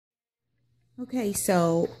Okay,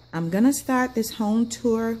 so I'm gonna start this home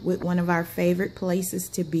tour with one of our favorite places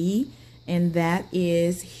to be, and that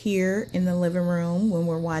is here in the living room when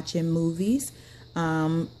we're watching movies.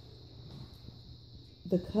 The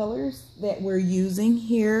colors that we're using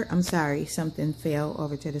here, I'm sorry, something fell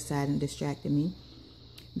over to the side and distracted me.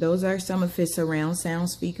 Those are some of his surround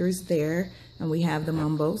sound speakers there, and we have them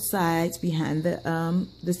on both sides behind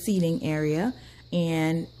the seating area.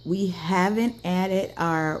 And we haven't added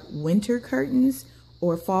our winter curtains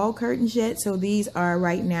or fall curtains yet, so these are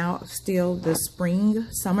right now still the spring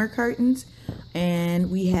summer curtains.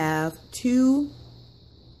 And we have two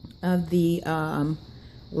of the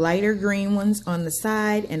lighter green ones on the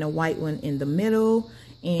side and a white one in the middle.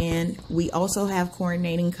 And we also have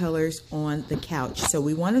coordinating colors on the couch. So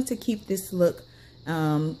we wanted to keep this look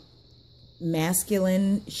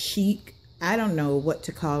masculine, chic. I don't know what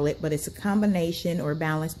to call it, but it's a combination or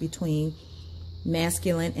balance between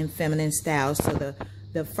masculine and feminine styles. So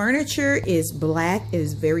the furniture is black, it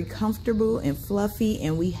is very comfortable and fluffy,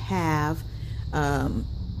 and we have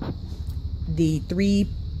the 3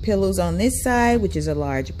 pillows on this side, which is a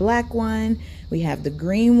large black one. We have the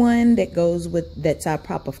green one that goes with, that's our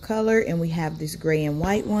pop of color, and we have this gray and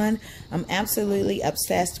white one. I'm absolutely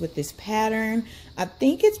obsessed with this pattern. I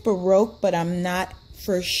think it's Baroque, but I'm not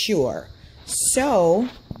for sure. So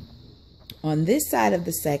on this side of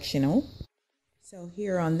the sectional, so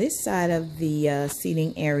here on this side of the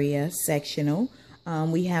seating area sectional,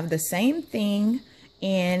 we have the same thing,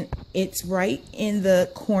 and it's right in the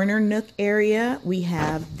corner nook area. We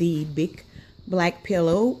have the big black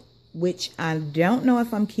pillow, which I don't know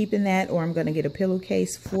if I'm keeping that or I'm going to get a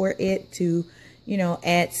pillowcase for it to, you know,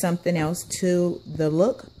 add something else to the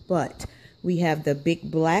look. But we have the big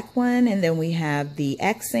black one, and then we have the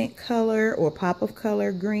accent color or pop of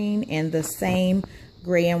color green, and the same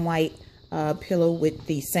gray and white pillow with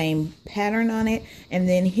the same pattern on it. And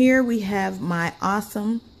then here we have my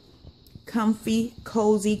awesome, comfy,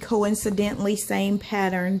 cozy, coincidentally same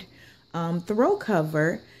patterned throw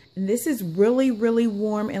cover. And this is really, really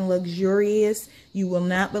warm and luxurious. You will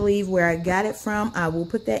not believe where I got it from. I will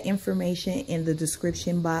put that information in the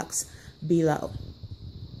description box below.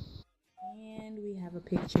 A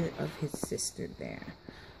picture of his sister there.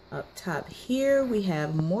 Up top here we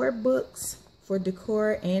have more books for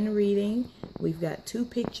decor and reading. We've got 2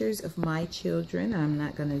 pictures of my children. I'm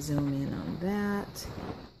not going to zoom in on that.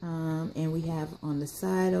 And we have on the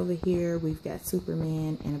side over here, we've got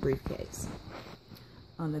Superman and a briefcase.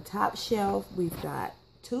 On the top shelf, we've got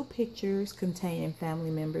 2 pictures containing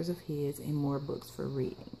family members of his and more books for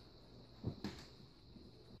reading.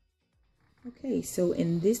 Okay, so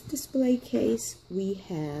in this display case, we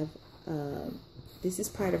have, this is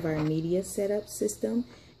part of our media setup system,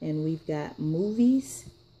 and we've got movies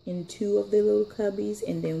in 2 of the little cubbies,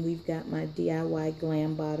 and then we've got my DIY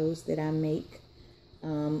glam bottles that I make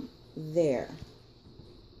there.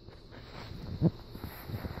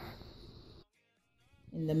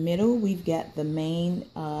 In the middle, we've got the main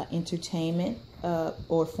entertainment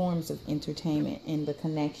or forms of entertainment and the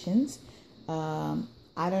connections.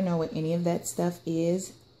 I don't know what any of that stuff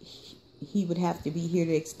is. He would have to be here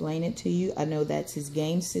to explain it to you. I know that's his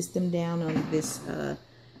game system down on this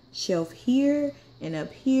shelf here. And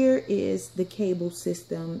up here is the cable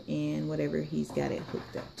system and whatever he's got it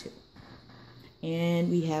hooked up to.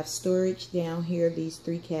 And we have storage down here. These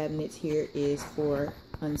 3 cabinets here is for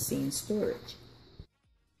unseen storage.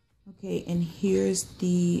 Okay, and here's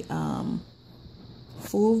the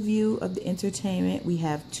full view of the entertainment. We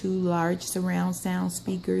have 2 large surround sound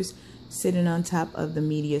speakers sitting on top of the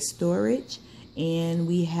media storage, and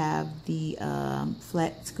we have the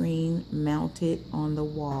flat screen mounted on the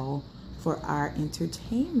wall for our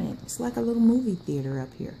entertainment. It's like a little movie theater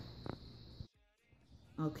up here.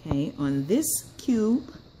 Okay, on this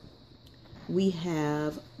cube we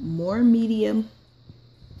have more media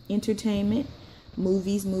entertainment.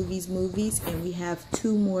 Movies, and we have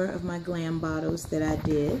 2 more of my glam bottles that I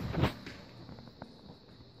did.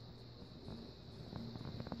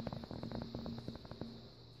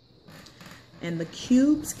 And the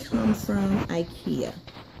cubes come from IKEA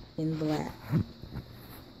in black.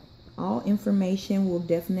 All information will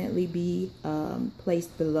definitely be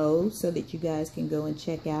placed below so that you guys can go and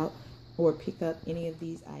check out or pick up any of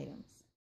these items.